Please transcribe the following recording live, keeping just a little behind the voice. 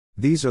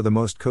These are the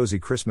most cozy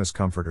Christmas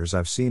comforters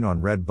I've seen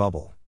on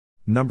Redbubble.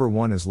 Number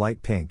 1 is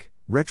Light Pink,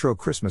 Retro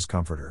Christmas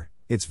Comforter.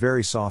 It's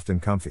very soft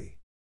and comfy.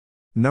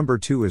 Number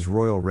 2 is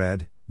Royal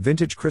Red,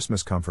 Vintage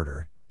Christmas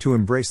Comforter, to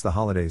embrace the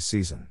holidays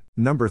season.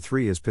 Number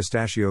 3 is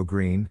Pistachio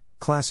Green,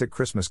 Classic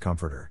Christmas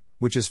Comforter,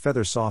 which is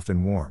feather soft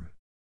and warm.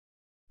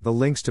 The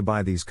links to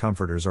buy these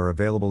comforters are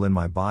available in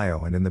my bio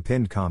and in the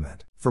pinned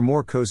comment. For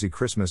more cozy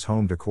Christmas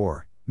home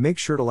decor, make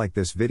sure to like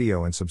this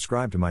video and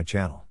subscribe to my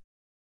channel.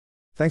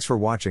 Thanks for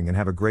watching and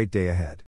have a great day ahead.